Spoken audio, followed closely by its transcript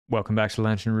Welcome back to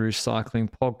Lantern Rouge Cycling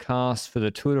Podcast for the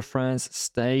Tour de France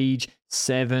Stage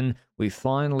 7. We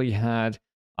finally had,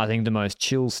 I think, the most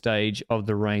chill stage of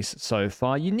the race so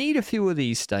far. You need a few of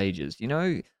these stages,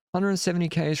 170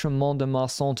 Ks from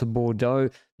Mont-de-Marsan to Bordeaux.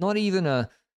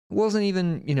 Wasn't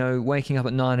even, waking up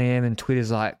at 9 a.m. and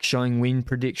Twitter's like showing wind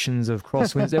predictions of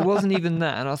crosswinds. There wasn't even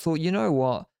that. And I thought, you know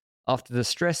what? After the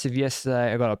stress of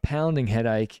yesterday, I got a pounding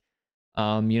headache.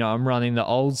 I'm running the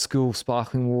old school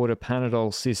sparkling water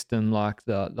Panadol system like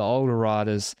the older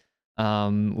riders.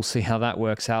 We'll see how that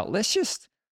works out. Let's just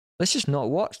not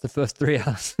watch the first 3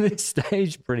 hours of this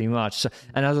stage pretty much. So,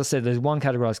 and as I said, there's one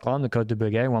categorized climb, the Côte de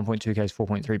Bugey, 1.2 Ks,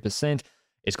 4.3%.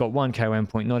 It's got 1 KOM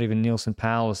point, not even Nielsen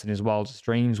Powless in his wildest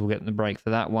dreams will get in the break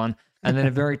for that one. And then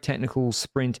a very technical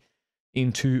sprint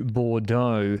into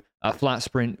Bordeaux, a flat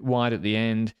sprint wide at the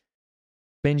end.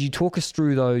 Benji, talk us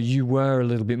through, though, you were a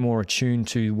little bit more attuned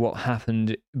to what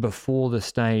happened before the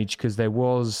stage because there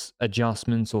was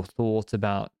adjustments or thoughts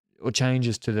about or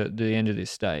changes to the end of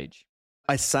this stage.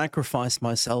 I sacrificed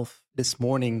myself this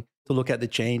morning to look at the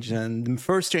change. And the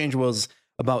first change was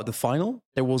about the final.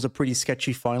 There was a pretty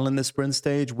sketchy final in the sprint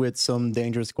stage with some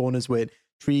dangerous corners with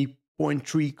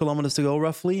 3.3 kilometers to go,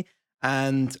 roughly.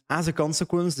 And as a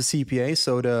consequence, the CPA,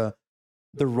 so the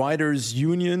Riders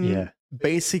Union,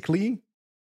 basically,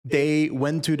 they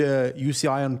went to the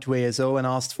UCI and to ASO and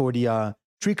asked for the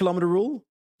 3 kilometer rule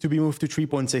to be moved to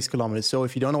 3.6 kilometers. So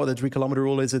if you don't know what the 3 kilometer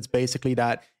rule is, it's basically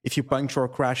that if you puncture or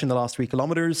crash in the last 3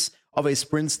 kilometers of a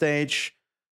sprint stage,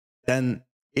 then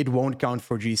it won't count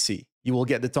for GC. You will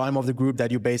get the time of the group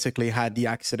that you basically had the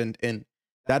accident in.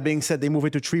 That being said, they move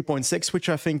it to 3.6, which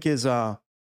I think is,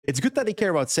 it's good that they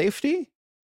care about safety,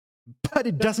 but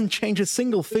it doesn't change a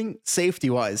single thing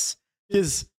safety-wise.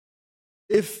 Because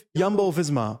if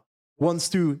Jumbo-Visma wants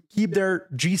to keep their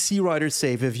GC riders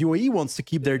safe, if UAE wants to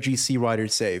keep their GC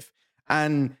riders safe,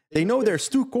 and they know there's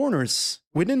 2 corners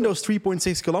within those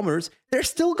 3.6 kilometers, they're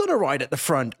still going to ride at the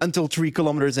front until 3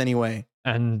 kilometers anyway.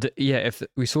 And yeah, if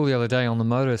we saw the other day on the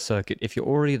moto circuit, if you're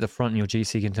already at the front and your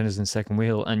GC contenders in second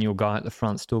wheel and your guy at the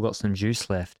front still got some juice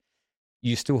left,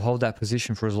 you still hold that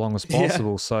position for as long as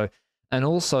possible. Yeah. So, and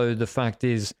also the fact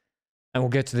is, and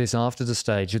we'll get to this after the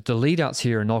stage, the lead outs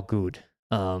here are not good.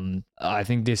 I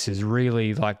think this is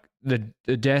really like the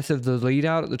death of the lead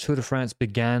out at the Tour de France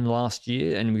began last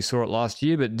year and we saw it last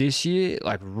year, but this year,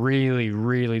 like really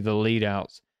the lead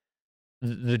outs,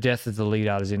 the death of the lead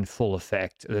out is in full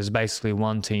effect. There's basically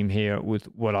one team here with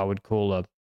what I would call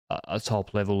a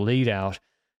top level lead out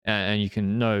and you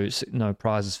can no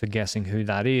prizes for guessing who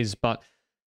that is. But,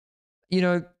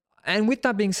 and with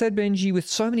that being said, Benji, with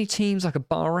so many teams like a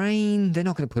Bahrain, they're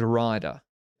not going to put a rider.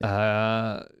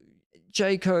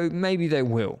 Jayco, maybe they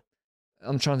will.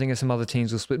 I'm trying to think of some other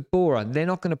teams will split. Bora, they're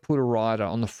not going to put a rider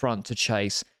on the front to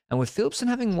chase. And with Philipsen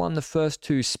having won the first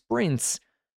 2 sprints,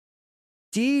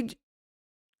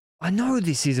 I know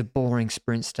this is a boring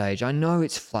sprint stage. I know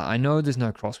it's flat. I know there's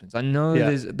no crosswinds. I know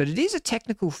but it is a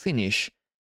technical finish.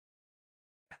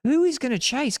 Who is going to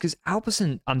chase? Because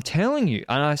Alpecin, I'm telling you,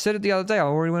 and I said it the other day, I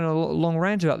already went on a long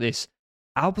rant about this.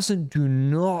 Alpecin do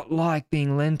not like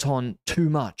being lent on too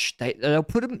much. They'll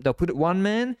put it one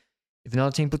man. If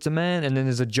another team puts a man, and then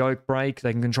there's a joke break,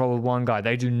 they can control with one guy.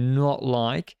 They do not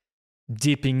like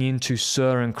dipping into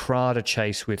Søren Kragh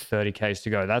chase with 30 Ks to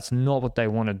go. That's not what they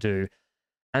want to do.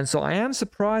 And so I am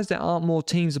surprised there aren't more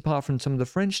teams apart from some of the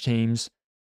French teams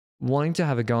wanting to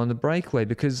have a go on the breakaway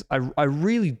because I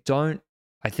really don't.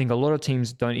 I think a lot of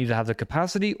teams don't either have the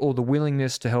capacity or the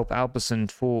willingness to help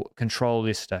Alpecin for control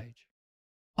this stage.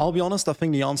 I'll be honest, I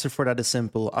think the answer for that is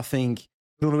simple. I think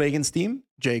Groenewegen's team,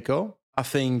 Jayco, I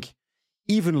think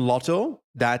even Lotto,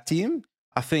 that team,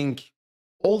 I think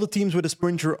all the teams with a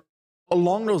sprinter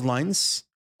along those lines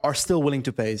are still willing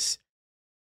to pace.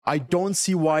 I don't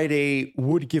see why they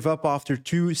would give up after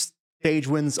 2 stage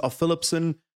wins of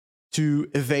Philipsen to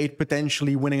evade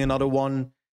potentially winning another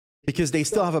one because they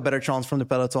still have a better chance from the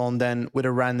peloton than with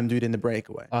a random dude in the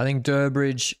breakaway. I think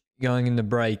Durbridge going in the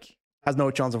break has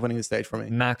no chance of winning the stage for me.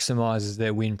 Maximizes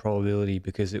their win probability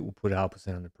because it will put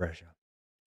Alpecin under pressure.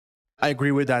 I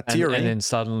agree with that theory. And then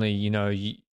suddenly,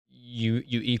 you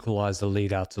equalize the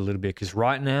lead outs a little bit because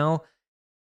right now,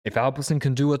 if Alpecin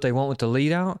can do what they want with the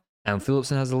lead out and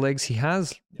Philipsen has the legs he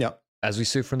has, as we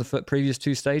saw from the previous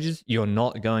 2 stages, you're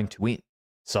not going to win.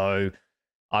 So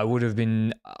I would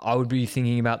be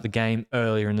thinking about the game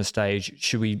earlier in the stage.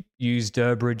 Should we use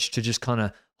Durbridge to just kind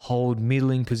of hold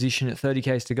middling position at 30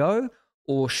 Ks to go?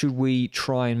 Or should we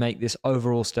try and make this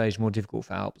overall stage more difficult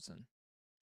for Alpecin?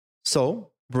 So,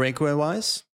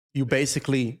 breakaway-wise, you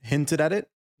basically hinted at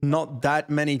it. Not that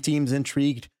many teams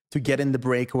intrigued to get in the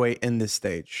breakaway in this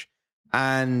stage.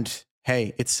 And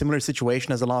hey, it's similar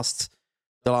situation as the last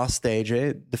stage.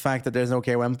 The fact that there's no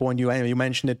KOM point, you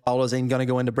mentioned it, Paulos ain't gonna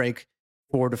go in the break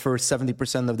for the first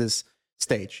 70% of this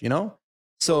stage, you know?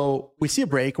 So we see a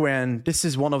breakaway, and this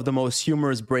is one of the most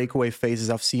humorous breakaway phases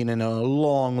I've seen in a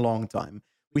long, long time.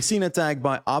 We've seen an attack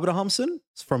by Abrahamsen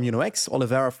from UnoX,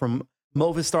 Oliveira from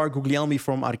Movistar, Guglielmi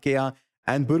from Arkea,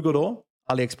 and Burgodo,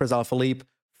 AliExpress Alpha Leap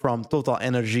from Total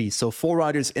Energy. So 4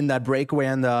 riders in that breakaway,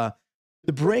 and the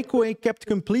breakaway kept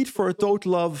complete for a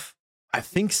total of, I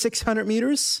think, 600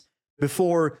 meters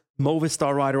before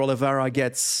Movistar rider Oliveira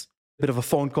gets a bit of a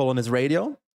phone call on his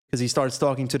radio because he starts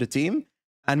talking to the team.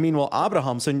 And meanwhile,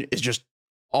 Abrahamsen is just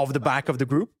off the back of the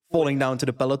group, falling down to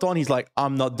the peloton. He's like,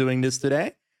 I'm not doing this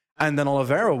today. And then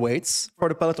Oliveira waits for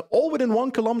the peloton, all within 1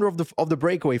 kilometer of the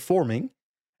breakaway forming.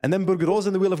 And then Burgodo's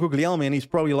in the wheel of Guglielmi, and he's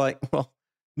probably like, well,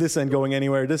 this ain't going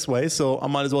anywhere this way, so I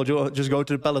might as well just go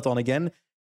to the peloton again.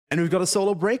 And we've got a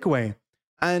solo breakaway.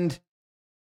 And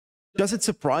does it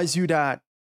surprise you that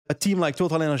a team like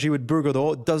Total Energy with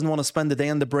Burgodo doesn't want to spend the day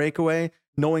on the breakaway,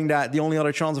 knowing that the only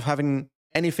other chance of having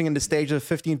anything in the stage is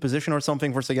a 15th position or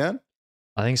something for Sagan?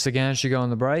 I think Sagan should go on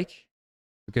the break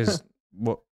because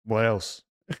what else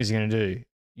is he going to do?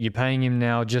 You're paying him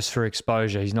now just for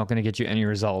exposure. He's not going to get you any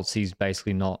results. He's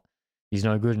basically not. He's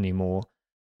no good anymore.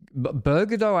 But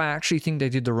Burgodo, I actually think they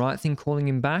did the right thing calling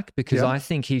him back because I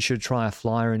think he should try a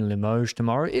flyer in Limoges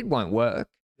tomorrow. It won't work.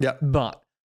 Yeah.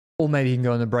 Or maybe he can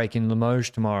go on the break in Limoges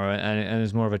tomorrow and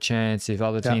there's more of a chance if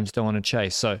other teams don't want to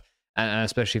chase. So, and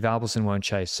especially if Alpecin won't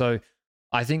chase. So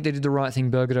I think they did the right thing.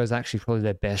 Burgodo is actually probably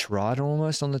their best rider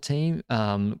almost on the team,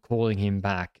 calling him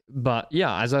back. But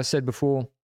yeah, as I said before,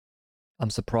 I'm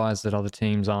surprised that other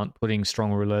teams aren't putting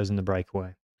strong rouleurs in the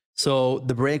breakaway. So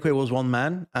the breakaway was 1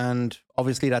 man, and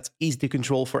obviously that's easy to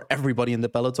control for everybody in the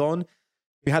peloton.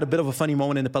 We had a bit of a funny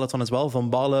moment in the peloton as well.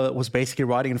 Van Baarle was basically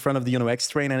riding in front of the UnoX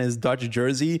train, and his Dutch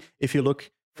jersey, if you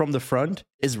look from the front,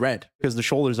 is red because the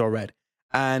shoulders are red.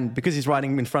 And because he's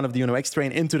riding in front of the UnoX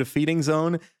train into the feeding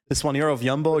zone, this one here of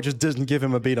Jumbo just doesn't give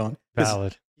him a beat on.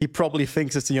 Valid. He probably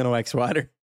thinks it's the UnoX rider.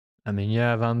 I mean,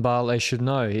 yeah, Van Baarle should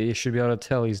know. He should be able to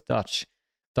tell he's Dutch.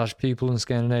 Dutch people and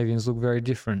Scandinavians look very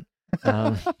different.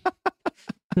 No,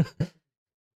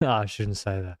 I shouldn't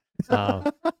say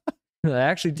that. They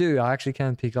actually do. I actually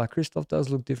can pick. Like, Christoph does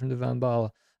look different to Van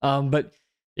Baarle. But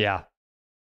yeah,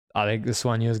 I think this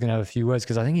one is going to have a few words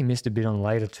because I think he missed a bit on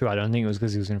later too. I don't think it was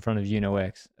because he was in front of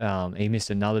UnoX. He missed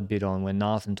another bit on when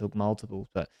Nathan took multiples.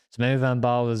 But so maybe Van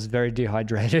Baarle was very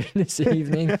dehydrated this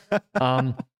evening.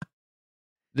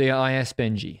 The IS,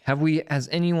 Benji. Has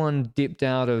anyone dipped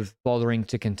out of bothering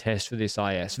to contest for this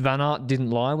IS? Van Aert didn't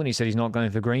lie when he said he's not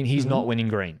going for green. He's not winning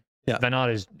green. Yeah. Van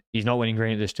Aert he's not winning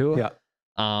green at this tour. Yeah.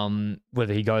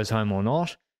 Whether he goes home or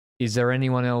not. Is there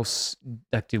anyone else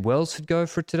that did Welsford go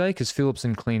for it today? Because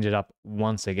Philipsen cleaned it up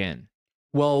once again.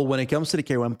 Well, when it comes to the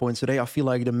KOM points today, I feel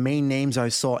like the main names I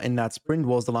saw in that sprint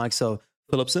was the likes of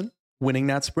Philipsen winning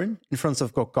that sprint in front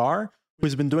of Kokar,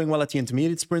 who's been doing well at the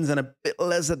intermediate sprints and a bit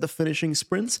less at the finishing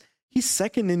sprints. He's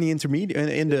second in the intermediate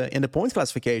in the points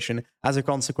classification as a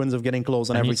consequence of getting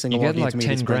close on every single one of the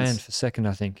intermediate sprints. You get like 10 grand for second,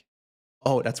 I think.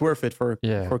 Oh, that's worth it for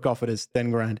Cofidis, 10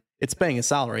 grand. It's paying a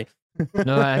salary.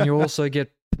 No, and you also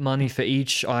get money for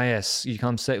each IS. You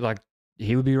come say like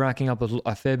he would be racking up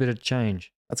a fair bit of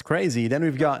change. That's crazy. Then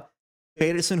we've got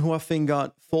Pedersen, who I think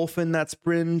got fourth in that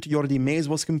sprint. Jordi Mees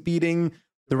was competing.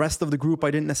 The rest of the group,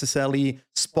 I didn't necessarily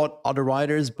spot other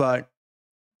riders, but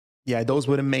yeah, those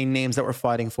were the main names that were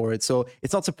fighting for it. So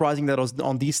it's not surprising that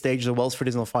on these stages, Welsford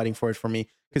is not fighting for it for me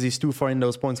because he's too far in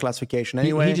those points classification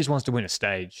anyway. He just wants to win a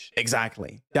stage.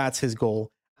 Exactly. That's his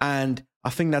goal. And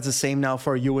I think that's the same now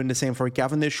for Ewan, the same for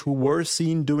Cavendish, who were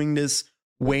seen doing this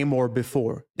way more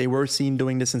before. They were seen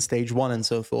doing this in stage 1 and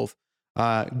so forth,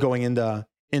 going in the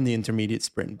intermediate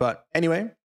sprint. But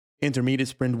anyway, intermediate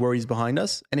sprint worries behind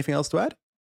us. Anything else to add?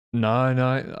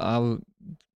 No.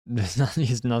 There's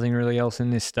nothing really else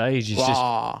in this stage. It's just...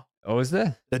 Oh, is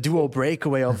there? The duo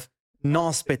breakaway of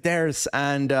Nance Peters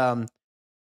and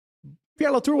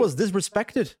Pierre Latour was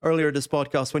disrespected earlier this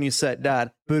podcast when you said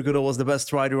that Burgodo was the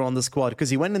best rider on the squad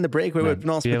because he went in the breakaway with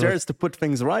Nance Peters to put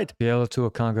things right. Pierre Latour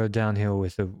can't go downhill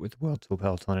with the World Tour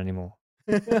peloton anymore.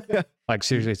 Like,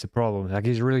 seriously, it's a problem. Like,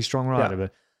 he's a really strong rider,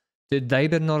 but they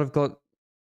better not have got...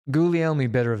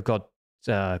 Guglielmi better have got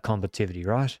combativity,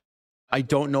 right? I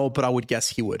don't know, but I would guess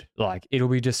he would. Like, it'll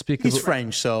be despicable. He's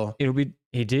French, so...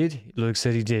 He did? Luke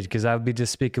said he did, because that would be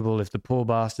despicable if the poor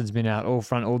bastard's been out all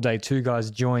front all day. 2 guys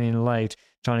join in late,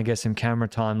 trying to get some camera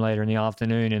time later in the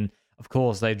afternoon, and of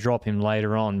course they drop him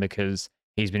later on because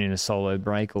he's been in a solo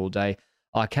break all day.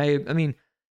 I mean,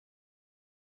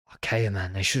 Okay,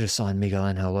 man, they should have signed Miguel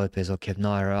Angel Lopez or kept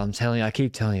Nairo. I'm telling you, I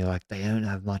keep telling you, like, they don't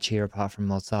have much here apart from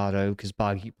Mozzato because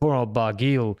poor old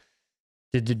Barguil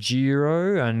did the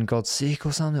Giro and got sick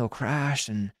or something or crashed,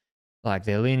 and like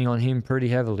they're leaning on him pretty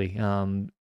heavily.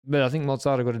 But I think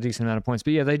Mozzato got a decent amount of points.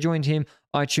 But yeah, they joined him.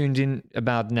 I tuned in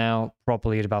about now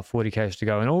properly at about 40K to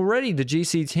go, and already the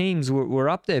GC teams were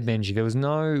up there, Benji. There was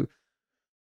no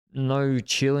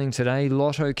chilling today.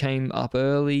 Lotto came up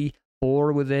early.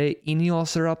 Bora were there.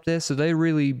 Ineos are up there. So they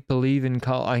really believe in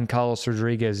Carlos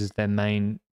Rodriguez as their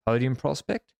main podium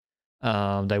prospect.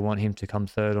 They want him to come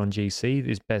third on GC,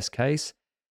 his best case.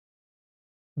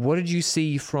 What did you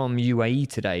see from UAE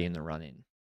today in the run-in?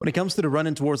 When it comes to the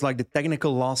run-in towards like the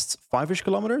technical last 5-ish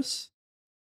kilometers,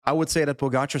 I would say that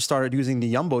Pogacar started using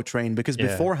the Jumbo train because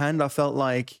beforehand I felt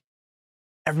like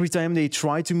every time they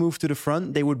tried to move to the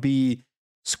front, they would be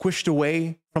squished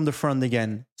away from the front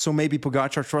again. So maybe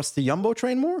Pogacar trusts the Jumbo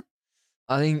train more?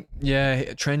 I think, yeah,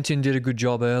 Trentin did a good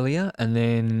job earlier, and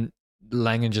then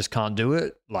Langen just can't do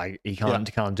it. Like, he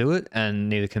can't do it, and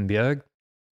neither can Bjerg.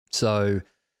 So,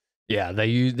 yeah,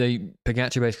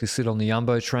 Pogacar basically sit on the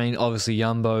Jumbo train. Obviously,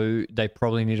 Jumbo, they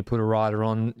probably need to put a rider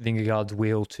on Vingegaard's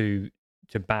wheel to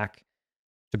back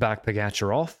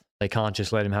Pogacar off. They can't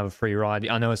just let him have a free ride.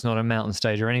 I know it's not a mountain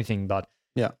stage or anything, but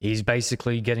he's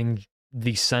basically getting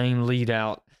the same lead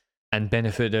out and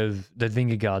benefit of that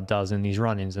Vingegaard does in these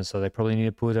run-ins, and so they probably need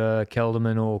to put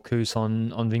Kelderman or Koos on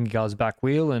Vingegaard's back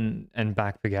wheel and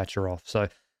back Pogacar off. So,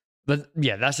 but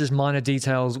yeah, that's just minor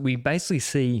details. We basically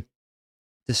see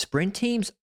the sprint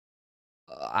teams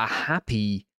are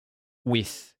happy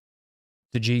with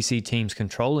the GC teams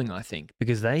controlling, I think,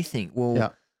 because they think,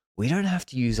 well, we don't have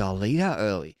to use our lead out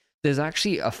early. There's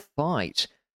actually a fight.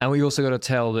 And we also got to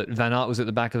tell that Van Aert was at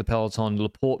the back of the peloton.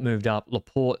 Laporte moved up.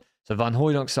 So Van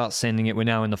Hooydonk starts sending it. We're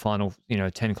now in the final,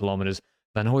 10 kilometers.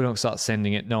 Van Hooydonk starts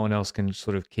sending it. No one else can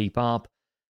sort of keep up.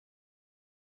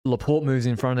 Laporte moves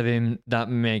in front of him. That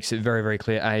makes it very, very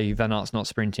clear. A, Van Aert's not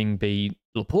sprinting. B,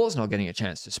 Laporte's not getting a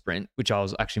chance to sprint, which I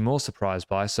was actually more surprised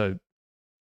by. So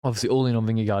obviously all in on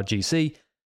Vingegaard GC.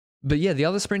 But yeah, the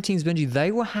other sprint teams, Benji,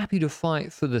 they were happy to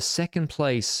fight for the second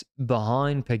place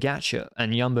behind Pogacar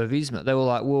and Jumbo-Visma. They were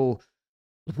like, well,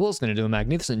 Laporte's going to do a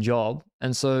magnificent job,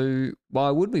 and so why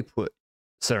would we put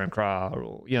Søren Kragh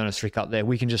or Jonas Strick up there?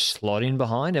 We can just slot in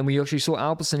behind. And we actually saw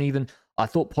Alpecin even, I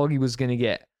thought Poggy was going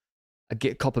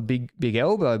to cop a big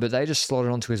elbow, but they just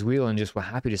slotted onto his wheel and just were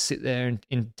happy to sit there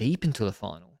in deep into the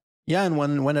final. Yeah, and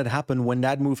when it happened, when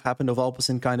that move happened of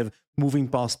Alpecin kind of moving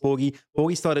past Poggi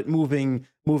started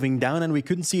moving down, and we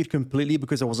couldn't see it completely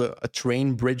because there was a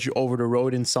train bridge over the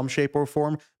road in some shape or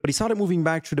form, but he started moving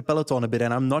back through the peloton a bit,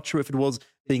 and I'm not sure if it was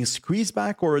being squeezed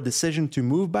back or a decision to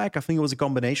move back. I think it was a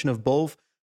combination of both,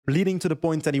 leading to the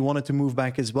point that he wanted to move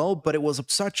back as well, but it was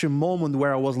such a moment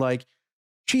where I was like,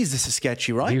 geez, this is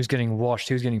sketchy, right? He was getting washed,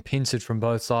 he was getting pincered from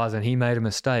both sides, and he made a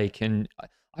mistake, and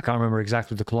I can't remember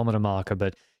exactly the kilometer marker,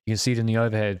 but you can see it in the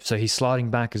overhead. So he's sliding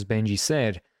back, as Benji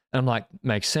said. And I'm like,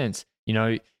 makes sense.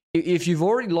 If you've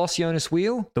already lost Jonas'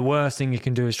 wheel, the worst thing you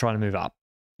can do is try to move up.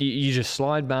 You just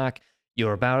slide back.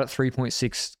 You're about at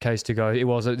 3.6 Ks to go.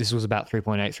 This was about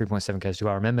 3.8, 3.7 Ks to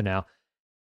go. I remember now.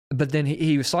 But then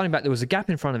he was sliding back. There was a gap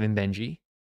in front of him, Benji.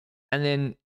 And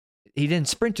then he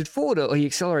sprinted forward, or he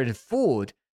accelerated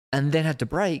forward and then had to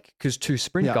brake because two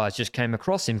sprint guys just came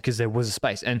across him because there was a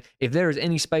space. And if there is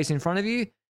any space in front of you,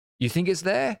 you think it's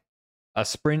there, a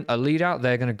lead out,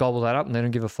 they're going to gobble that up and they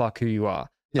don't give a fuck who you are.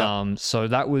 Yeah. So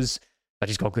but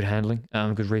he's got good handling,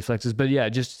 good reflexes. But yeah,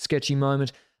 just sketchy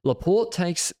moment. Laporte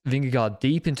takes Vingegaard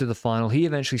deep into the final. He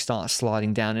eventually starts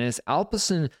sliding down, and it's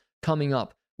Alpecin coming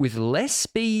up with less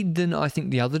speed than I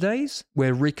think the other days,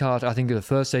 where Ricard, I think the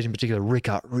first stage in particular,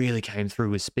 Ricard really came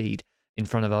through with speed in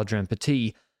front of Adrian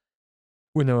Petit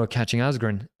when they were catching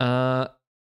Asgreen.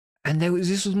 And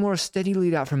this was more a steady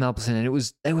lead out from Alpecin,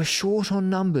 and they were short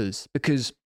on numbers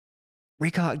because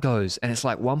Ricard goes and it's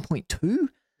like 1.2.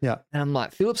 Yeah. And I'm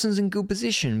like, Philipsen's in good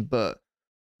position, but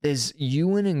there's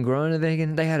Ewan and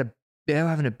Groenewegen. They were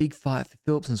having a big fight for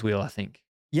Philipsen's wheel, I think.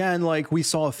 Yeah, and like we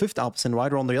saw a fifth Alpecin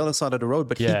rider on the other side of the road,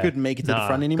 but he couldn't make it to the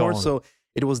front anymore. So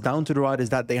it was down to the riders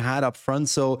that they had up front.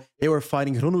 So they were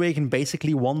fighting. Groenewegen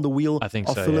basically won the wheel of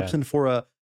Philipsen for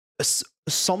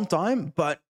some time,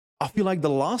 but I feel like the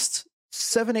last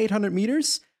 700-800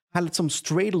 meters had some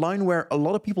straight line where a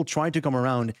lot of people tried to come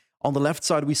around. On the left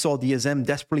side, we saw DSM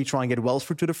desperately try and get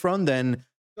Welsford to the front. Then,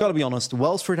 gotta be honest,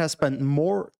 Welsford has spent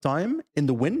more time in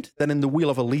the wind than in the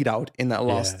wheel of a lead out in that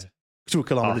last 2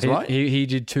 kilometers, right? He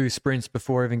did 2 sprints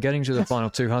before even getting to the final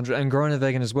 200, and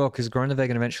Groenewegen as well, because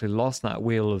Groenewegen eventually lost that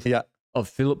wheel of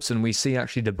Philipsen. We see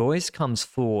actually Du Bois comes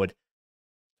forward,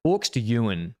 walks to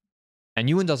Ewan, and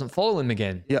Ewan doesn't follow him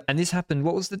again. Yeah. And this happened.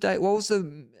 What was the day? What was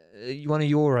the one of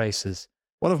your races?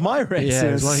 One of my races. Yeah,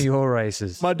 it was one of your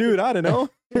races. My dude, I don't know.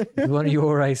 One of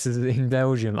your races in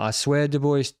Belgium. I swear Du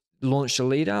Bois launched a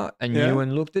lead out and Yeah.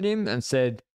 Ewan looked at him and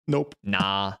said, Nope.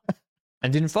 nah,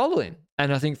 and didn't follow him.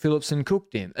 And I think Philipsen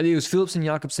cooked him. It was Philipsen,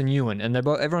 Jacobsen, Ewan, and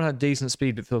everyone had decent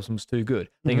speed, but Philipsen was too good.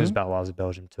 I think it was Baloise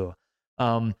Belgium Tour.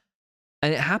 And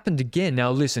it happened again.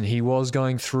 Now, listen, he was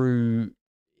going through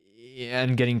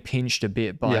and getting pinched a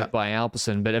bit by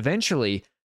Alpecin, but eventually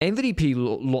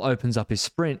MVDP opens up his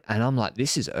sprint, and I'm like,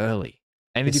 this is early.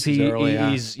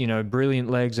 MVDP is,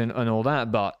 brilliant legs and all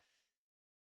that, but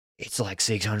it's like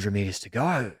 600 meters to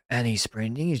go, and he's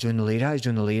sprinting. He's doing the lead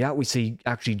out. We see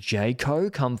actually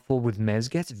Jayco come forward with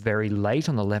Mezgec very late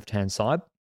on the left-hand side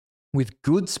with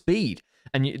good speed.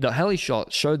 And the heli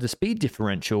shot showed the speed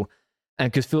differential,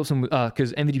 and because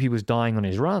MVDP was dying on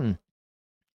his run,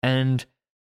 and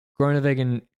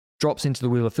Groenewegen drops into the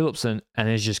wheel of Philipsen and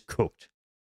is just cooked.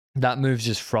 That move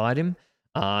just fried him,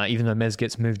 even though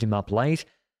Mezgec moved him up late.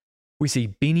 We see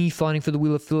Binny fighting for the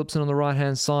wheel of Philipsen on the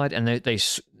right-hand side, and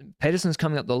Pedersen's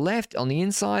coming up the left on the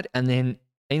inside, and then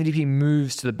MVDP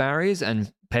moves to the barriers,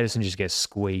 and Pedersen just gets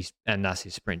squeezed, and that's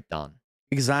his sprint done.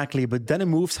 Exactly, but then a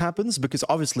moves happens because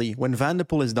obviously when Van der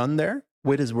Poel is done there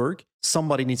with his work,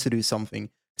 somebody needs to do something.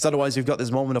 Because otherwise you've got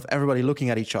this moment of everybody looking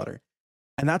at each other.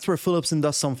 And that's where Philipsen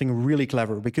does something really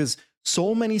clever, because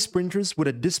so many sprinters would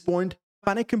at this point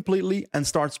panic completely and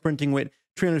start sprinting with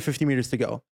 350 meters to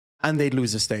go. And they'd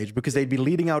lose the stage because they'd be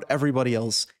leading out everybody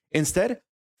else. Instead,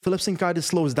 Philipsen kind of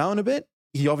slows down a bit.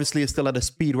 He obviously is still at a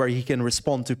speed where he can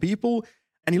respond to people.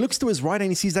 And he looks to his right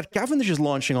and he sees that Cavendish is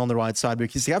launching on the right side,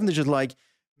 because Cavendish is like,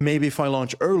 maybe if I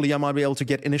launch early, I might be able to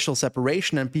get initial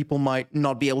separation and people might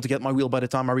not be able to get my wheel by the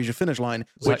time I reach the finish line.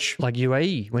 Which like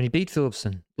UAE when he beat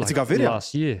Philipsen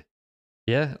last year.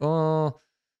 Yeah. Oh,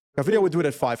 Gaviria would do it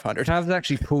at 500. I've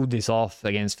actually pulled this off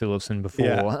against Philipsen before.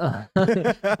 Yeah.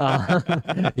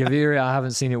 Gaviria, I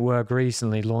haven't seen it work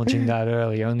recently, launching that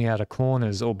early, only out of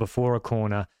corners or before a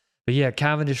corner. But yeah,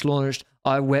 Cavendish launched.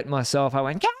 I wet myself. I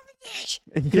went, Cavendish!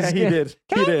 Yeah, he did.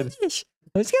 Cavendish! He did.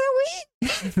 Let's get a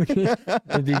win.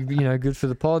 It'd be, good for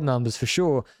the pod numbers for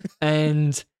sure.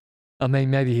 And I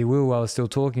mean, maybe he will while we're still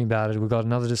talking about it. We've got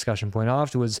another discussion point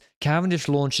afterwards. Cavendish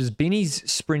launches. Binny's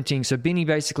sprinting. So Binny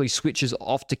basically switches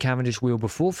off to Cavendish wheel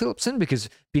before Philipsen because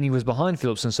Binny was behind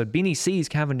Philipsen. So Binny sees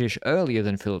Cavendish earlier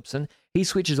than Philipsen. He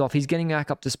switches off. He's getting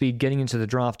back up to speed, getting into the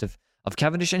draft of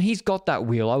Cavendish. And he's got that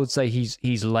wheel. I would say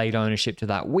he's laid ownership to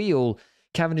that wheel.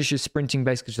 Cavendish is sprinting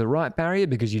basically to the right barrier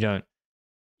because you don't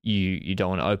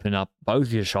want to open up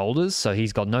both your shoulders. So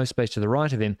he's got no space to the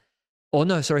right of him. Oh,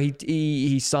 no, sorry,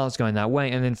 he starts going that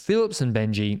way. And then Philipsen,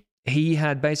 Benji, he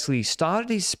had basically started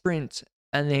his sprint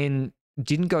and then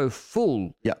didn't go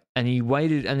full. Yeah. And he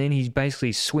waited, and then he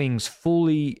basically swings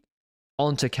fully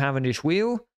onto Cavendish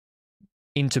wheel,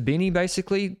 into Binny,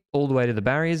 basically, all the way to the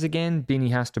barriers again. Binny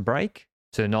has to brake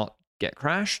to not get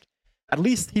crashed. At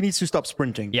least he needs to stop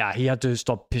sprinting. Yeah, he had to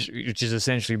stop, which is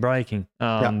essentially braking.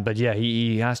 But yeah,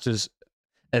 he has to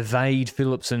evade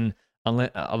Philipsen,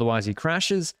 otherwise he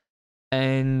crashes.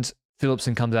 And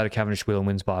Philipsen comes out of Cavendish wheel and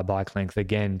wins by a bike length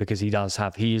again because he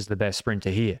is the best sprinter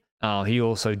here. He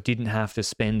also didn't have to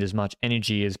spend as much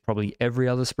energy as probably every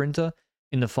other sprinter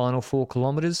in the final 4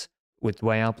 kilometers with the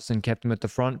way Alpecin kept him at the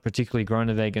front, particularly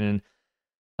Groenewegen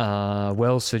and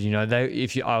Welsford.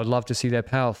 I would love to see their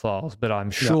power files, but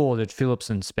I'm sure that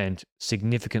Philipsen spent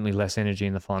significantly less energy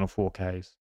in the final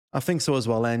 4Ks. I think so as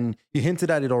well. And you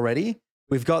hinted at it already.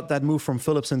 We've got that move from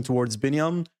Philipsen towards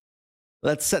Biniam.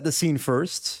 Let's set the scene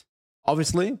first.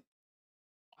 Obviously,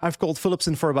 I've called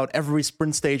Philipsen for about every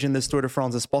sprint stage in this Tour de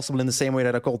France as possible, in the same way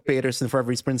that I called Pedersen for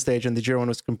every sprint stage in the Giro and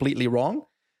was completely wrong.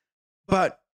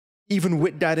 But even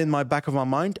with that in my back of my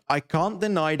mind, I can't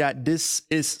deny that this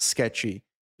is sketchy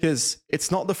because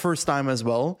it's not the first time as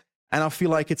well. And I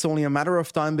feel like it's only a matter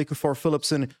of time before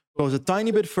Philipsen goes a tiny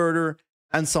bit further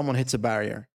and someone hits a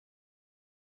barrier.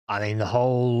 I mean, the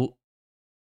whole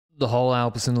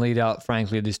Alpecin lead out,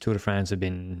 frankly, at this Tour de France have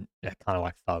been kind of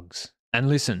like thugs. And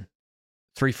listen,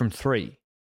 3 from 3.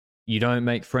 You don't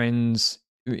make friends.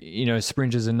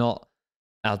 Sprinters are not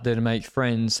out there to make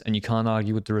friends, and you can't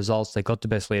argue with the results. They got the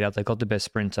best lead out. They got the best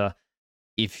sprinter.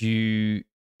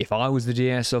 If I was the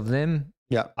DS of them,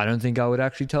 I don't think I would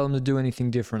actually tell them to do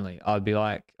anything differently. I'd be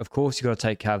like, of course you got to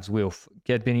take Cav's wheel.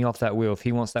 Get Binny off that wheel. If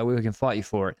he wants that wheel, he can fight you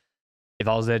for it. If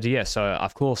I was their DS. So,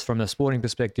 of course, from the sporting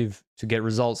perspective, to get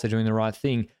results, they're doing the right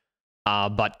thing.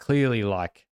 But clearly,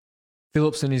 like,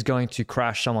 Philipsen is going to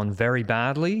crash someone very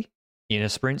badly in a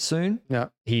sprint soon. Yeah.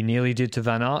 He nearly did to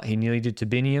Van Aert. He nearly did to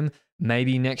Biniam.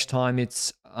 Maybe next time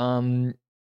it's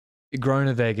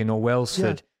Groenewegen or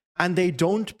Welsford. Yeah. And they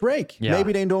don't break. Yeah.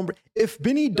 Maybe they don't break. If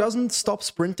Binny doesn't stop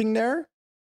sprinting there,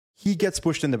 he gets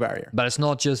pushed in the barrier. But it's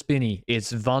not just Binny.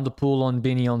 It's Van der Poel on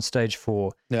Binny on stage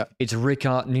 4. Yeah. It's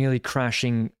Rickard nearly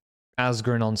crashing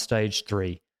Asgreen on stage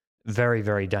 3. Very,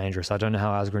 very dangerous. I don't know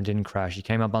how Asgreen didn't crash. He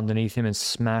came up underneath him and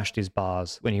smashed his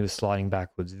bars when he was sliding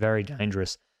backwards. Very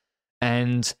dangerous.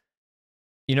 And,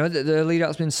 you know, the lead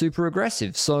up's been super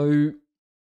aggressive. So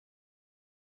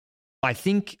I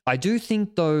do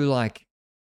think though, like,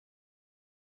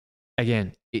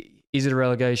 again, is it a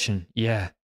relegation? Yeah.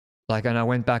 Like, and I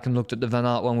went back and looked at the Van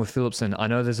Aert one with Philipsen. I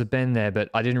know there's a bend there, but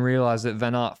I didn't realize that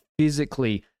Van Aert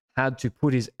physically had to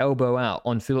put his elbow out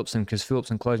on Philipsen because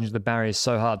Philipsen closing to the barrier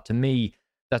so hard. To me,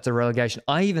 that's a relegation.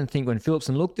 I even think when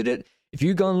Philipsen looked at it, if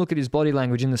you go and look at his body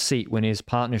language in the seat when his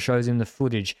partner shows him the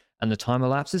footage and the time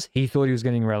elapses, he thought he was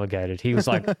getting relegated. He was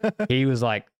like,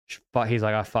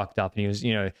 I fucked up. And he was,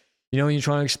 you know, when you're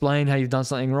trying to explain how you've done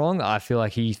something wrong, I feel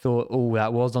like he thought, oh,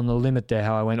 that was on the limit there,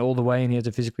 how I went all the way and he had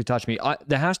to physically touch me.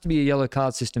 There has to be a yellow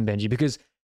card system, Benji, because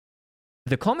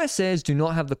the commissaires do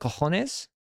not have the cojones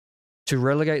to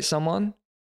relegate someone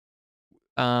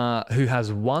who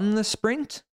has won the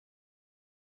sprint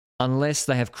unless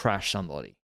they have crashed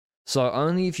somebody. So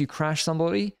only if you crash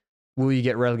somebody will you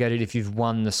get relegated if you've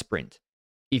won the sprint.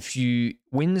 If you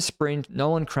win the sprint, no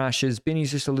one crashes,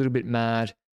 Binny's just a little bit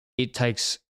mad, it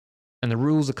takes... And the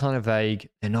rules are kind of vague.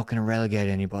 They're not going to relegate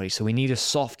anybody. So we need a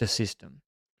softer system.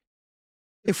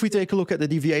 If we take a look at the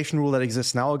deviation rule that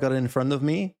exists now, I got it in front of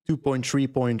me,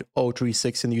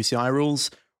 2.3.036 in the UCI rules.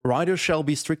 Riders shall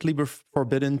be strictly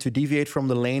forbidden to deviate from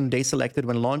the lane they selected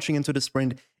when launching into the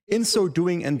sprint, in so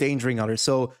doing endangering others.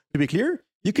 So to be clear,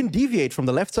 you can deviate from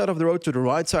the left side of the road to the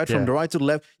right side, from the right to the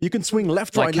left. You can swing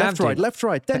left, Like left,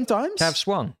 right, 10 times. Cav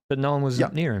swung, but no one was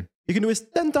near him. You can do it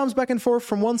 10 times back and forth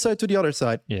from one side to the other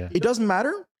side. Yeah. It doesn't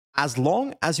matter as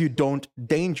long as you don't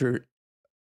danger,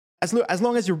 as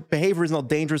long as your behavior is not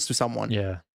dangerous to someone.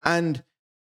 Yeah. And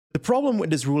the problem with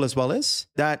this rule as well is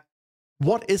that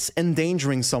what is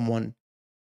endangering someone?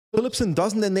 Philipsen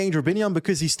doesn't endanger Biniam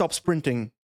because he stopped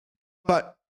sprinting.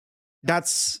 But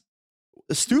that's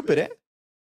stupid, eh?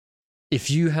 If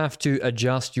you have to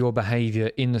adjust your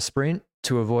behavior in the sprint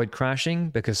to avoid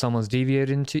crashing because someone's deviated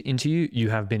into you,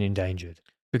 you have been endangered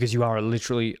because you are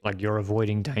literally like you're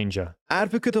avoiding danger.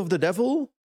 Advocate of the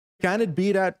devil, can it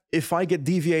be that if I get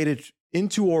deviated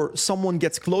into or someone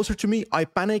gets closer to me, I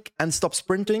panic and stop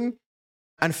sprinting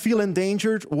and feel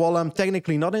endangered while I'm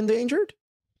technically not endangered?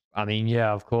 I mean,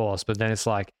 yeah, of course. But then it's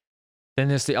like, then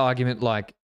there's the argument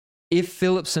like, if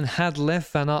Philipsen had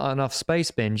left Van Aert enough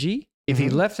space, Benji, if he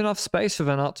left enough space for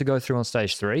Van Aert to go through on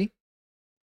stage 3,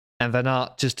 and Van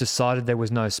Aert just decided there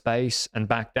was no space and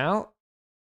backed out,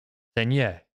 then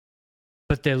yeah.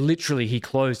 But they're literally, he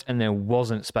closed and there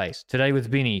wasn't space. Today with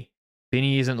Binny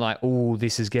isn't like, oh,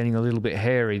 this is getting a little bit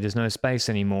hairy, there's no space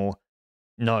anymore.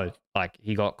 No, like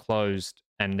he got closed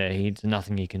and there's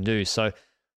nothing he can do. So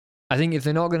I think if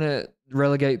they're not going to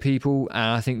relegate people,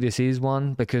 and I think this is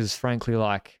one, because frankly,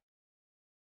 like,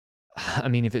 I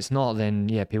mean, if it's not, then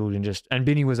yeah, people can just... And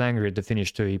Binny was angry at the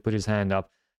finish too. He put his hand up.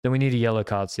 Then we need a yellow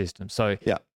card system. So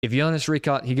if Jonas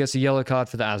Rickard, he gets a yellow card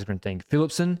for the Asgreen thing.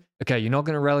 Philipsen, okay, you're not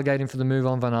going to relegate him for the move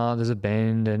on Van Aert. There's a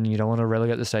bend and you don't want to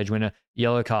relegate the stage winner.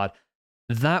 Yellow card.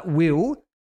 That will,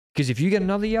 because if you get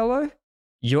another yellow,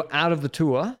 you're out of the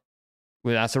tour.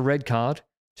 Well, that's a red card.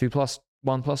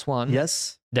 2+1+1.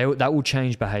 Yes. That will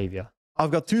change behavior.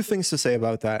 I've got two things to say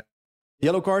about that.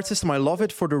 Yellow card system, I love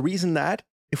it for the reason that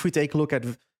if we take a look at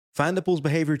Van der Poel's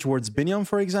behavior towards Biniam,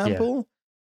 for example,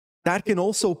 that can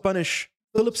also punish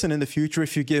Philipsen in the future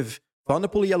if you give Van der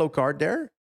Poel a yellow card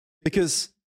there,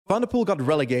 because Van der Poel got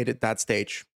relegated that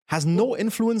stage. Has no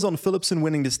influence on Philipsen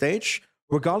winning the stage,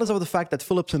 regardless of the fact that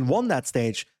Philipsen won that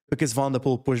stage because Van der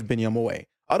Poel pushed Biniam away.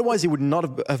 Otherwise, he would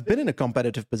not have been in a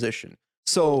competitive position.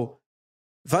 So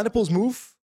Van der Poel's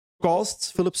move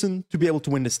caused Philipsen to be able to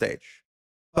win the stage.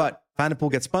 But Van der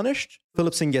Poel gets punished,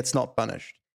 Philipsen gets not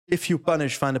punished. If you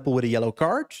punish Van der Poel with a yellow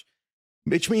card,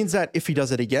 which means that if he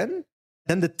does it again,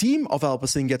 then the team of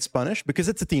Alpecin gets punished because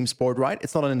it's a team sport, right?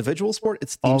 It's not an individual sport,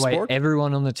 it's a team sport.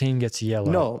 Everyone on the team gets a yellow.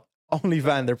 No, only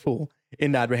Van der Poel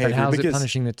in that behavior. But how's it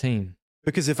punishing the team?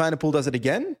 Because if Van der Poel does it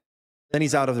again, then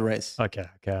he's out of the race. Okay,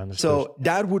 understood. So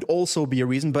that would also be a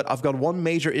reason, but I've got one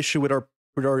major issue with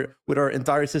our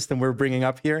entire system we're bringing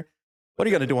up here. What are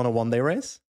you going to do on a one-day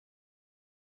race?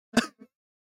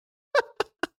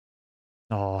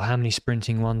 Oh, how many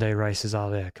sprinting one-day races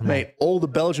are there? Come Mate, all the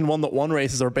Belgian 1.1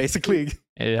 races are basically. on.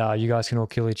 Yeah, you guys can all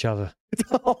kill each other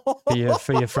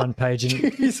for your front page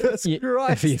and Jesus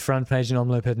Christ. for your front page and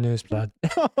Omloped Newsblad.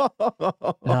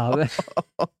 No,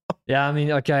 yeah, I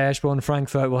mean, okay, Eschborn,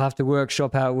 Frankfurt, we'll have to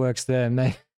workshop how it works there,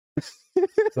 mate.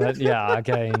 But yeah,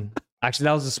 again, actually,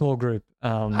 that was a small group.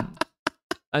 And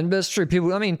that's true.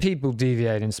 People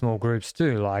deviate in small groups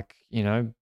too. Like,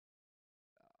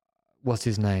 what's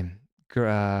his name?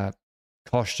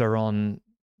 Costa on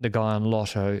the guy on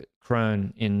Lotto,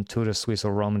 Krohn in Tour de Suisse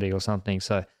or Romandy or something.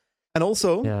 So, and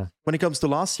also, yeah. when it comes to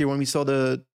last year, when we saw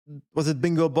was it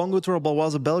Bingo Bongo Tour or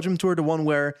Balwaza Belgium Tour, the one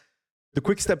where the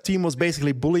Quick Step team was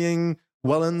basically bullying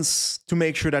Wellens to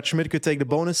make sure that Schmidt could take the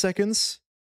bonus seconds.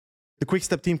 The Quick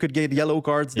Step team could get yellow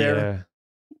cards there. Yeah.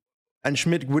 And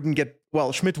Schmidt wouldn't get,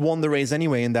 Schmidt won the race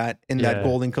anyway in that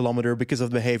golden kilometer because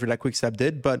of the behavior that Quick Step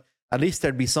did, but at least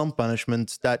there'd be some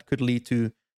punishment that could lead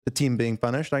to the team being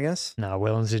punished, I guess. No,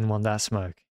 Wellens didn't want that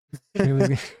smoke.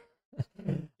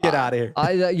 Get out of here.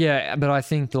 But I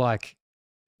think, do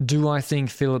I think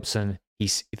Philipsen,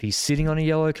 if he's sitting on a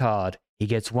yellow card, he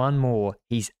gets one more,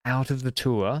 he's out of the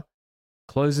Tour,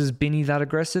 closes Binny that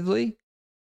aggressively?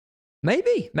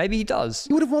 Maybe he does.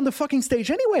 He would have won the fucking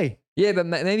stage anyway. Yeah, but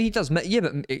maybe he does. Yeah,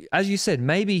 but as you said,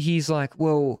 maybe he's like,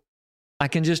 well, I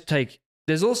can just take.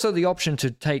 There's also the option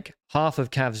to take half of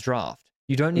Cav's draft.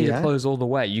 You don't need to close all the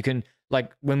way. You can,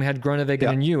 like when we had Groenewegen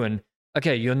and Ewan,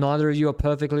 okay, neither of you are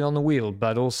perfectly on the wheel,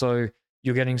 but also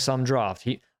you're getting some draft.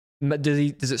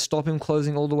 Does it stop him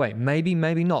closing all the way? Maybe,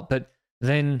 maybe not. But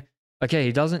then, okay,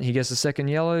 he doesn't. He gets the second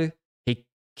yellow. He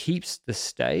keeps the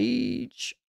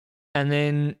stage. And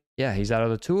then, yeah, he's out of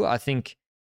the Tour. I think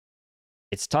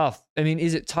it's tough. I mean,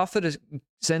 is it tougher to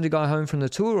send a guy home from the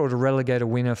Tour or to relegate a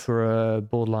winner for a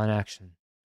borderline action?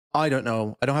 I don't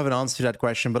know. I don't have an answer to that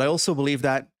question, but I also believe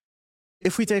that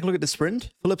if we take a look at the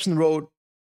sprint, Philipsen rode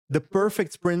the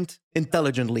perfect sprint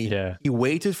intelligently. Yeah. He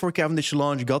waited for Cavendish to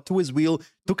launch, got to his wheel,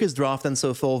 took his draft and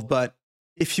so forth. But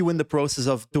if you in the process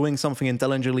of doing something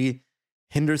intelligently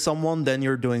hinder someone, then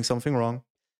you're doing something wrong.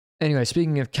 Anyway,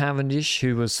 speaking of Cavendish,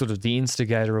 who was sort of the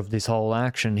instigator of this whole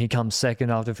action, he comes second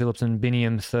after Philipsen,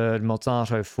 Biniam third,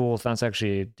 Mozzato fourth. That's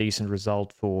actually a decent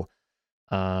result for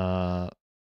Arkea.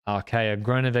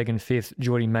 Groenewegen fifth,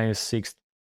 Jordi Meyer sixth,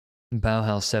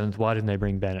 Bauhaus seventh. Why didn't they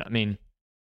bring Bennett? I mean,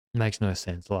 it makes no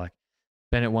sense. Like,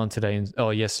 Bennett won yesterday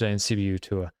in Sibiu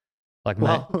Tour. Like,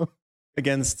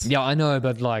 against... Yeah, I know,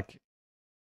 but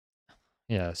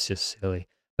it's just silly.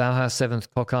 Bauhaus 7th,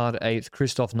 Cockard 8th,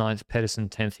 Christoph 9th, Pedersen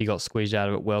 10th. He got squeezed out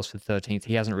of it. Welsford 13th.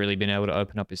 He hasn't really been able to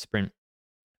open up his sprint.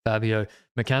 Fabio,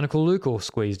 mechanical Lucal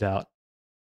squeezed out.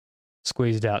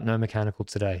 No mechanical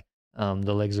today.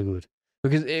 The legs are good.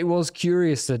 Because it was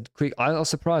curious that I was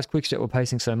surprised Quickstep were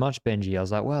pacing so much, Benji. I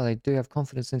was like, well, they do have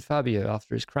confidence in Fabio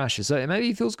after his crashes. So maybe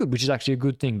he feels good, which is actually a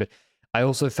good thing. But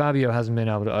Fabio hasn't been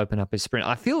able to open up his sprint.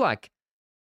 I feel like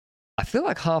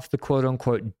half the quote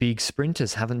unquote big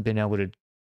sprinters haven't been able to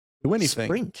do anything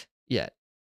sprint yet.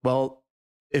 Well,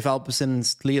 if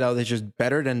Alpecin's lead out is just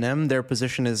better than them, their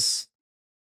position is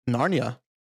Narnia.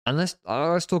 And let's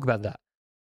talk about that.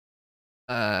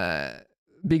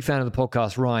 Big fan of the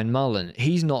podcast, Ryan Mullen.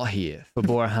 He's not here for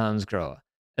Bora Hansgrohe,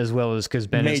 as well as because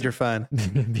Bennett's major fan,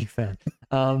 big fan.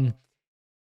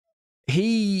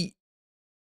 He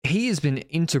has been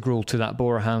integral to that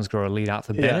Bora Hansgrohe lead out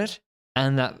for Bennett.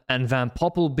 And Van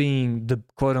Poppel being the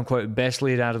quote unquote best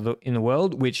lead out in the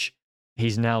world, which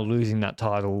he's now losing that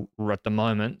title at the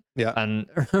moment. Yeah. And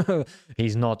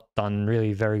he's not done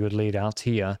really very good lead outs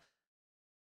here.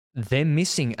 They're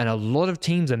missing, and a lot of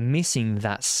teams are missing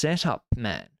that setup,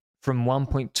 man, from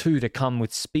 1.2 to come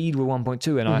with speed with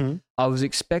 1.2. And I was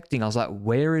like,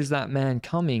 where is that man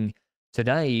coming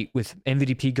today with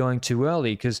MVDP going too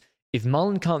early? Because if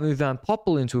Mullen can't move Van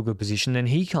Poppel into a good position, then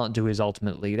he can't do his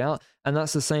ultimate lead out. And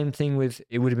that's the same thing with,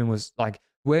 where's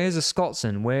a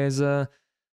Scottson? Where's a,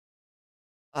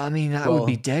 would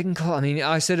be Degenkolb. I mean,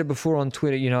 I said it before on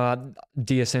Twitter,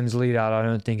 DSM's lead out, I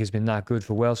don't think has been that good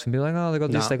for Welsh. And be like, oh, they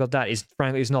got this, they got that.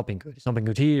 Frankly, it's not been good. It's not been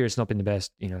good here. It's not been the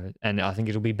best, and I think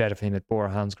it'll be better for him at Bora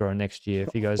Hansgrohe next year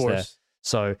if he goes there.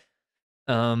 So,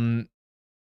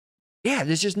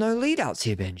 there's just no lead outs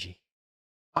here, Benji.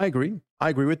 I agree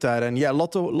with that. And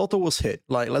Lotto was hit.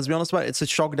 Like, let's be honest about it. It's a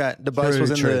shock that the Buist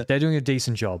was in the... They're doing a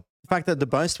decent job. The fact that the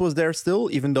Buist was there still,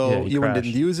 even though Ewan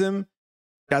didn't use him,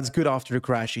 that's good after the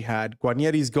crash he had.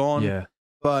 Guarnieri's gone. Yeah.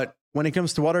 But when it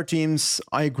comes to other teams,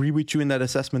 I agree with you in that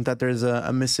assessment that there's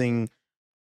a missing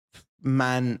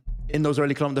man in those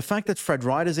early kilometers. The fact that Fred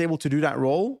Wright is able to do that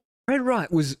role, Fred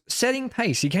Wright was setting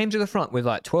pace. He came to the front with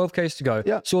like 12 Ks to go.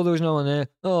 Yeah. Saw there was no one there.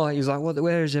 Oh, he was like, "What?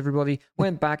 Where is everybody?"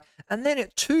 Went back, and then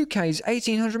at 2 Ks,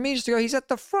 1,800 meters to go, he's at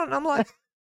the front. I'm like,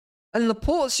 and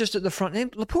Laporte's just at the front.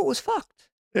 And Laporte was fucked.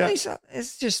 Yeah.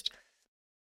 It's just,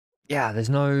 yeah. There's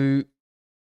no.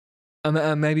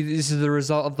 Maybe this is the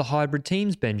result of the hybrid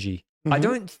teams, Benji. I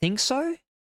don't think so,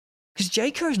 because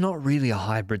Jayco's not really a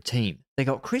hybrid team. They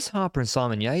got Chris Harper and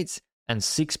Simon Yates and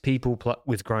 6 people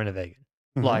with Groenewegen.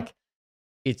 Like,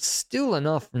 it's still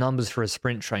enough numbers for a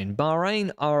sprint train.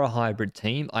 Bahrain are a hybrid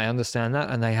team. I understand that,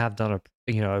 and they have done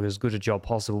as good a job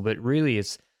possible. But really,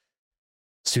 it's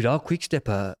Soudal Quickstep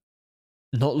are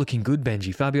not looking good,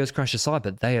 Benji. Fabio's crashed aside,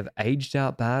 but they have aged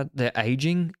out bad. They're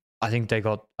aging. I think they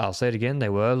got, I'll say it again, they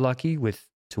were lucky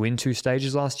to win 2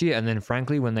 stages last year. And then,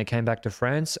 frankly, when they came back to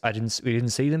France, we didn't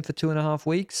see them for 2.5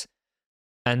 weeks.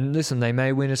 And listen, they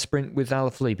may win a sprint with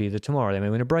Alaphilippe either tomorrow. They may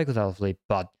win a break with Alaphilippe,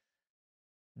 but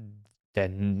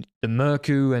then the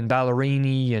Mercu and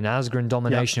Ballerini and Asgreen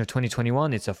domination of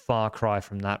 2021, it's a far cry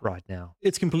from that right now.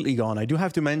 It's completely gone. I do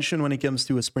have to mention, when it comes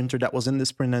to a sprinter that was in the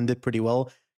sprint and did pretty well,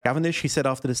 Cavendish, he said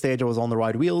after the stage I was on the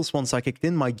right wheels. Once I kicked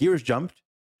in, my gears jumped.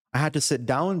 I had to sit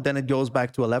down. Then it goes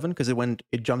back to 11 because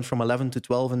it jumped from 11 to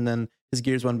 12, and then his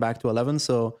gears went back to 11.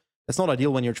 So that's not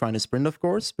ideal when you're trying to sprint, of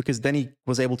course, because then he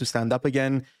was able to stand up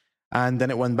again, and then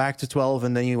it went back to 12,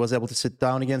 and then he was able to sit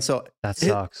down again. So that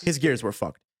sucks. His gears were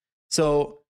fucked.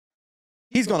 So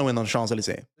he's going to win on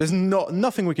Champs-Élysées. There's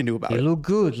nothing we can do about it. He looked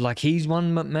good. Like, he's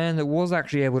one man that was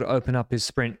actually able to open up his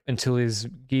sprint until his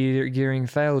gearing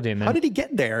failed him. How did he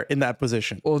get there in that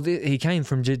position? Well, he came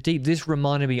from deep. This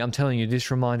reminded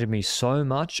me so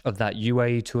much of that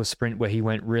UAE Tour sprint where he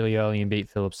went really early and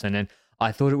beat Philipsen. And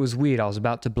I thought it was weird. I was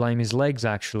about to blame his legs,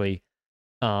 actually.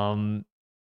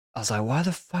 I was like, why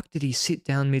the fuck did he sit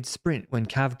down mid-sprint when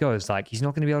Cav goes? Like, he's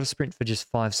not going to be able to sprint for just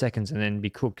 5 seconds and then be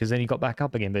cooked, because then he got back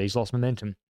up again, but he's lost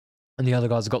momentum. And the other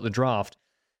guys got the draft.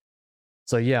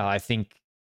 So, yeah, I think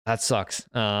that sucks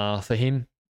for him.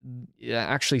 Yeah,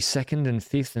 actually, 2nd and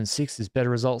 5th and 6th is better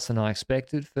results than I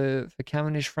expected for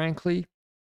Cavendish, frankly.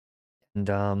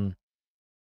 And,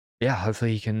 yeah,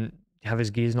 hopefully he can have his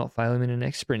gears not fail him in the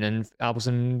next sprint and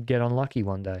Albelson get unlucky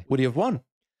one day. Would he have won?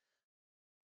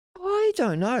 I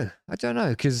don't know,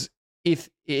 because if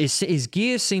his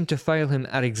gears seemed to fail him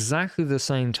at exactly the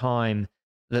same time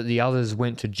that the others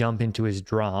went to jump into his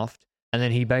draft, and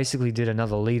then he basically did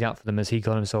another lead up for them as he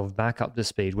got himself back up to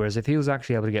speed. Whereas if he was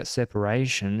actually able to get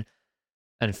separation,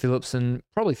 and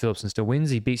Philipsen still wins,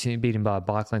 he beat him by a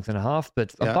bike length and a half.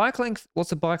 But a bike length,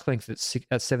 what's a bike length at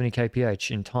 70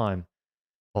 kph in time?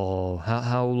 Oh,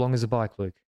 how long is a bike,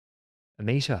 Luke? A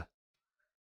meter.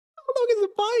 How long is a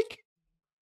bike?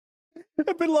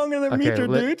 A bit longer than a meter,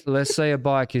 dude. Let's say a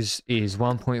bike is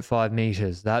 1.5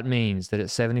 meters. That means that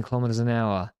at 70 kilometers an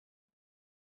hour,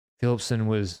 Philipsen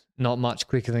was not much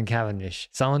quicker than Cavendish.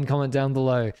 Someone comment down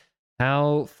below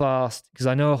how fast, because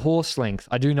I do know a horse length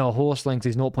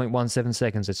is 0.17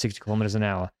 seconds at 60 kilometers an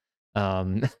hour.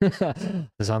 For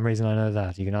some reason I know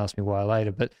that. You can ask me why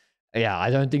later. But yeah, I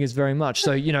don't think it's very much.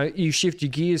 So, you shift your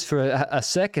gears for a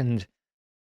second,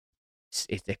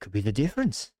 there could be the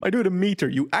difference. I do it a meter.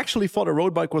 You actually thought a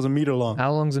road bike was a meter long.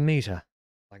 How long's a meter?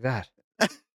 Like that.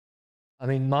 I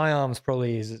mean, my arms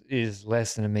probably is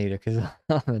less than a meter because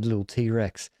I'm a little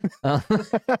T-Rex. But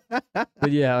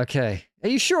yeah, okay. Are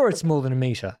you sure it's more than a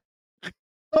meter?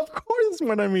 Of course,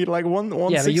 when I meet like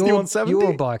 160, 170.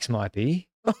 Your bikes might be.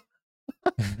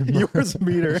 Yours a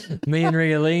meter. Me and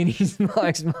Rigolini's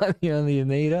bikes might be only a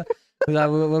meter. What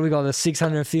do we got? The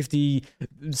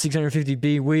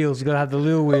 650B wheels. You got to have the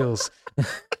little wheels.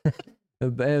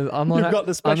 You've got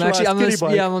the specialized kitty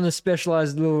bike. Yeah, I'm on the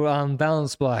specialized little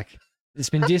balance bike. It's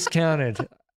been discounted.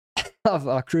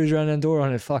 I cruise around Andorra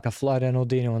on it. Fuck, I fly down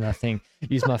Ordino on that thing.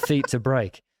 Use my feet to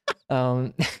brake.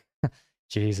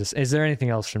 Jesus. Is there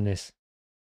anything else from this?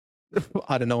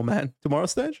 I don't know, man. Tomorrow's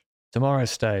stage?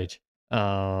 Tomorrow's stage.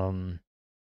 It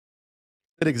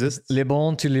exists. Le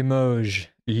Bon to Limoges.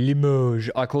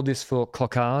 I called this for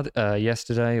Coquard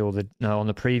yesterday, on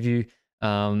the preview.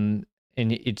 And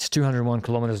it's 201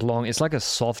 kilometers long. It's like a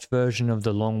soft version of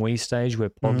the Longwy stage where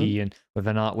Poggy and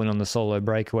Van Aert went on the solo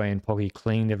breakaway and Poggy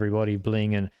cleaned everybody,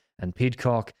 Bling and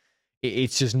Pidcock.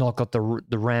 It's just not got the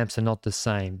ramps are not the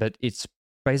same, but it's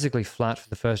basically flat for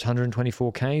the first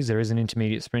 124 Ks. There is an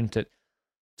intermediate sprint at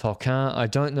Torquay. I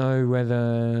don't know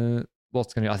whether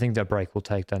I think that break will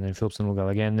take that and Philipsen will go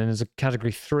again. Then there's a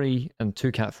category 3 and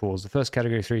 2 cat 4s. The first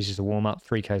category 3 is just a warm up,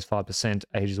 3 Ks, 5%,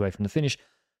 ages away from the finish.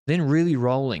 Then really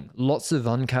rolling. Lots of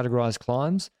uncategorized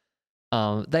climbs.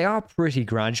 They are pretty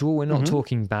gradual. We're not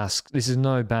talking Basque. This is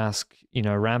no Basque,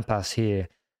 Rampas here.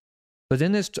 But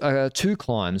then there's two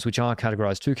climbs which are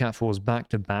categorized, two Cat 4s back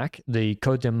to back. The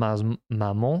Côte de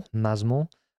Masmont,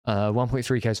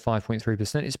 1.3K is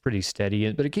 5.3%. It's pretty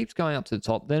steady, but it keeps going up to the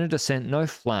top. Then a descent, no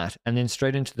flat, and then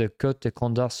straight into the Côte de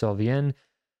Condé-sur-Vienne,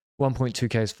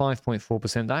 1.2K is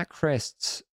 5.4%. That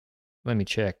crests, let me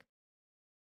check,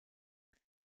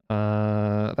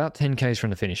 about 10Ks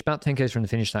from the finish. About 10Ks from the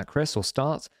finish, that crest or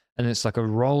starts, and it's like a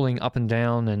rolling up and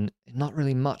down and not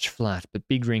really much flat, but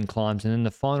big green climbs. And then the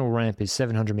final ramp is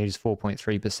 700 meters,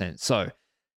 4.3%. So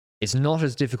it's not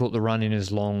as difficult to run in as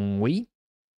Longwy.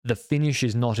 The finish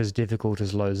is not as difficult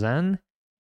as Lausanne.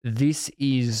 This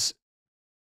is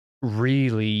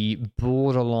really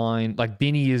borderline. Like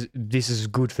this is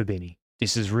good for Binny.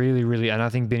 This is really, really, and I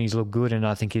think Binny's look good, and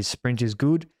I think his sprint is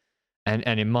good, and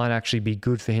it might actually be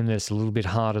good for him that it's a little bit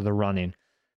harder to run in.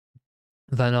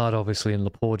 Van Aert, obviously, and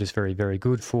Laporte is very, very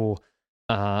good for.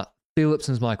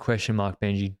 Philipsen's my question mark,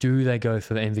 Benji. Do they go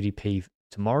for the MVDP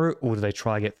tomorrow, or do they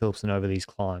try to get Philipsen over these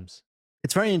climbs?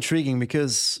 It's very intriguing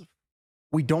because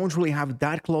we don't really have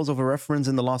that close of a reference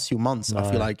in the last few months, I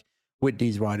feel like, with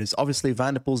these riders. Obviously,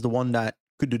 Van der Poel's the one that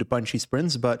could do the punchy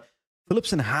sprints, but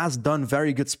Philipsen has done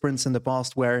very good sprints in the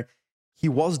past where he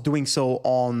was doing so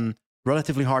on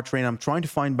relatively hard terrain. I'm trying to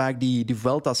find back the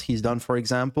Vueltas he's done, for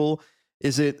example.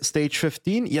 Is it stage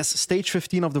 15? Yes, stage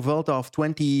 15 of the Vuelta of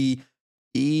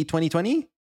 2020.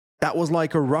 That was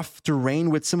like a rough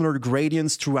terrain with similar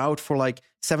gradients throughout for like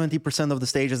 70% of the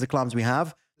stage as the climbs we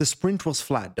have. The sprint was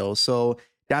flat though, so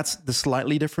that's the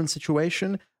slightly different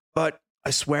situation. But I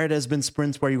swear there's been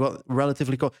sprints where you got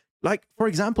relatively close. Like, for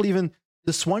example, even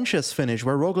the Swanches finish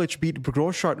where Roglic beat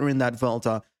Grosschartner in that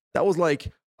Vuelta. That was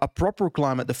like a proper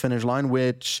climb at the finish line,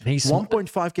 which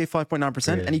 1.5K,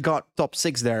 5.9%, and he got top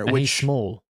 6 there. And which, he's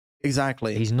small.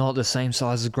 Exactly. He's not the same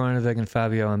size as Groenewegen and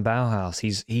Fabio and Bauhaus.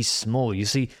 He's small. You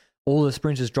see, all the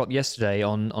sprinters dropped yesterday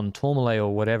on Tourmalet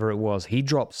or whatever it was. He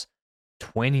drops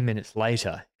 20 minutes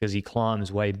later because he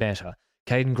climbs way better.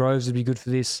 Caden Groves would be good for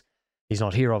this. He's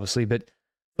not here, obviously, but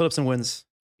Philipsen wins.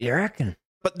 You reckon?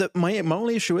 But my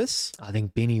only issue is, I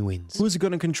think Binny wins. Who's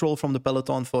going to control from the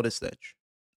peloton for this stage?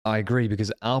 I agree,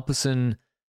 because Alpecin,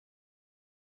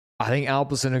 I think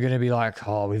Alpecin are going to be like,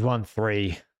 oh, we've won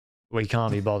 3. We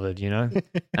can't be bothered, you know?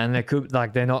 And they could,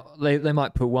 like, they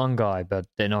might put one guy, but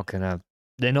they're not going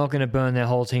to burn their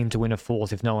whole team to win a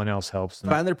 4th if no one else helps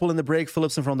them. Van der Poel in the break,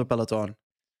 Philipsen from the peloton.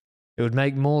 It would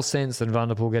make more sense than Van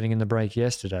der Poel getting in the break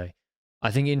yesterday.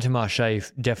 I think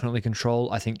Intermarché definitely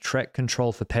control. I think Trek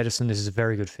control for Pedersen. This is a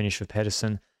very good finish for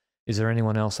Pedersen. Is there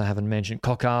anyone else I haven't mentioned?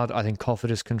 Cockard, I think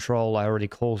Cofidis control. I already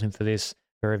called him for this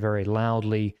very, very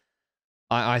loudly.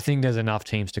 I think there's enough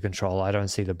teams to control. I don't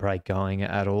see the break going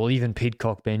at all. Even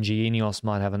Pidcock, Benji, Ineos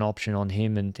might have an option on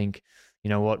him and think, you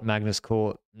know what, Magnus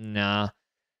Cort, nah.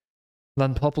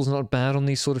 Van Poppel's not bad on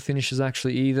these sort of finishes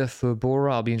actually either for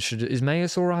Bora. I'll be interested. Is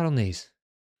Mayes all right on these?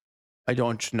 I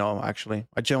don't know, actually.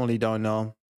 I generally don't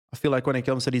know. I feel like when it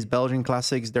comes to these Belgian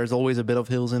classics, there's always a bit of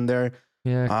hills in there.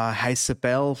 Yeah.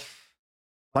 Heisepel,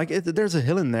 like there's a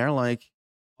hill in there, like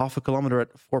half a kilometer at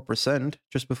 4%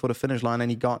 just before the finish line,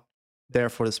 and he got there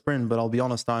for the sprint. But I'll be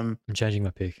honest, I'm changing my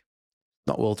pick.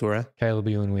 Not World Tour, eh? Caleb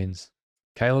Ewan wins.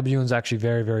 Caleb Ewan's actually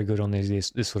very, very good on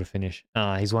this sort of finish.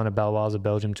 He's won a Baloise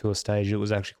Belgium Tour stage. It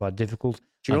was actually quite difficult.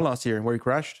 Giro last year where he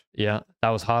crashed. Yeah, that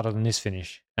was harder than this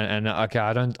finish. And okay,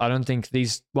 I don't think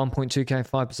these 1.2K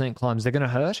 5% climbs, they're going to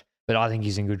hurt, but I think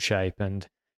he's in good shape. And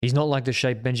he's not like the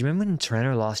shape Benjamin when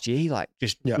Tirreno last year, he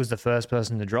was the first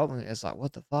person to drop. And it's like,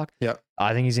 what the fuck? Yeah.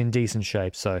 I think he's in decent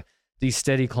shape. So these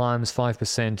steady climbs,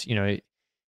 5%, you know,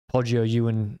 Poggio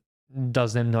Ewan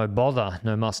does them no bother,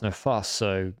 no muss, no fuss.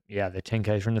 So yeah, they're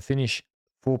 10K from the finish,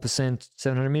 4%,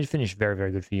 700 meter finish. Very,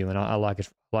 very good for you. And I like it.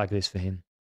 I like this for him.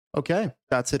 Okay,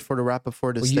 that's it for the wrap up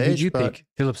for this stage. Did you pick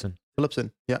Philipsen?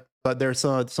 Philipsen, yeah. But there's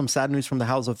some sad news from the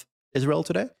House of Israel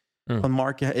today. Van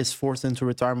Marke is forced into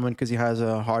retirement because he has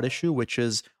a heart issue, which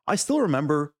is, I still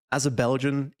remember as a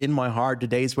Belgian in my heart the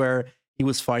days where he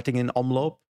was fighting in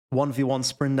Omloop, 1v1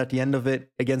 sprint at the end of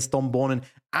it against Tom Bonen,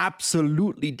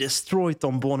 absolutely destroyed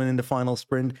Tom Bonen in the final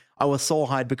sprint. I was so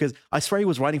hyped because I swear he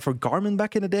was riding for Garmin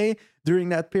back in the day during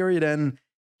that period, and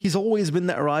he's always been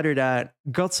that rider that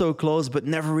got so close but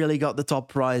never really got the top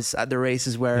prize at the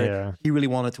races where he really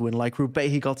wanted to win. Like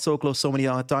Roubaix, he got so close so many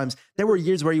other times. There were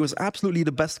years where he was absolutely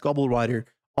the best cobble rider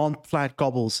on flat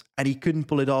cobbles, and he couldn't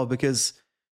pull it off because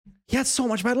he had so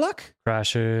much bad luck.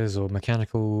 Crashes or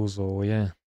mechanicals or,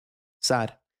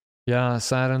 Sad. Yeah,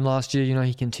 sad. And last year, you know,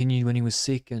 he continued when he was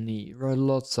sick and he rode a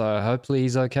lot. So hopefully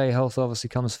he's okay. Health obviously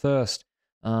comes first.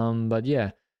 But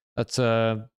yeah, it's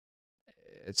a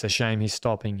shame he's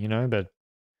stopping, you know, but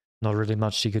not really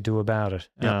much she could do about it.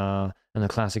 Yeah. And the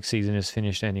classic season is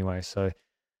finished anyway. So,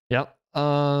 yeah.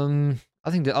 I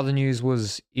think the other news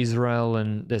was Israel,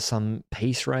 and there's some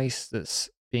peace race that's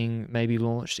being maybe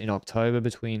launched in October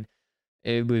between,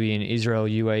 it would be in Israel,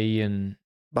 UAE, and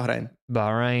Bahrain,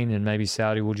 and maybe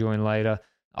Saudi will join later.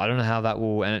 I don't know how that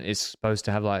will, and it's supposed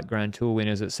to have like Grand Tour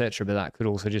winners, etc. But that could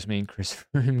also just mean Chris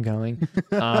Froome going,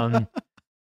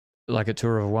 like a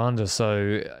Tour of Wonder.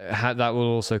 So that will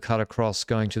also cut across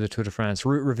going to the Tour de France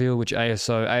route reveal, which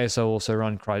ASO also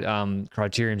run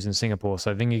criteriums in Singapore.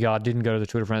 So Vingegaard didn't go to the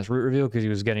Tour de France route reveal because he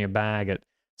was getting a bag at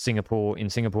Singapore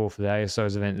for the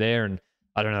ASO's event there, and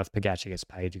I don't know if Pogacar gets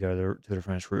paid to go to the Tour de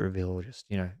France route reveal, or just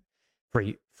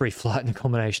free flight and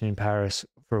accommodation in Paris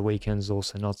for a weekend is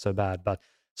also not so bad. But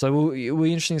so it'll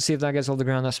be interesting to see if that gets off the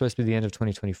ground. That's supposed to be the end of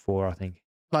 2024, I think.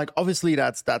 Like, obviously,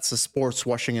 that's a sports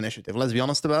washing initiative. Let's be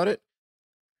honest about it.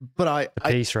 But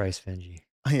the peace race, Benji.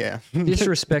 Yeah.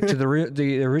 Disrespect to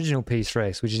the original peace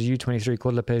race, which is U23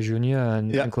 Côte de l'Épée Junior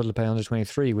and Côte de l'Épée Under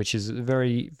 23, which is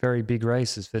very, very big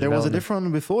races. For there was a different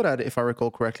one before that, if I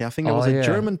recall correctly. I think it was a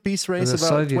German peace race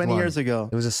about 20 years ago.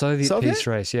 It was a Soviet peace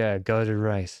race, yeah, goated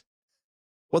race.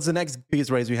 What's the next peace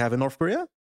race we have in North Korea?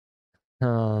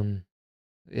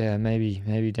 Yeah,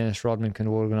 maybe Dennis Rodman can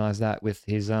organise that with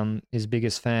his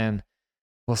biggest fan.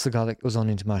 What's the guy that was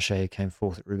on Intermarché who came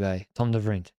fourth at Roubaix? Tom de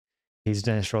Vrient. He's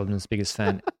Dennis Rodman's biggest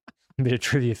fan. A bit of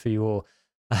trivia for you all.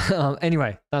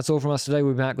 Anyway, that's all from us today.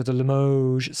 We'll be back with the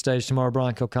Limoges stage tomorrow.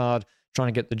 Brian Coquard trying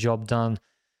to get the job done.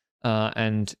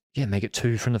 And make it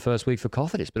 2 from the first week for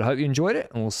Cofidis. But I hope you enjoyed it,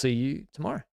 and we'll see you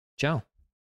tomorrow. Ciao.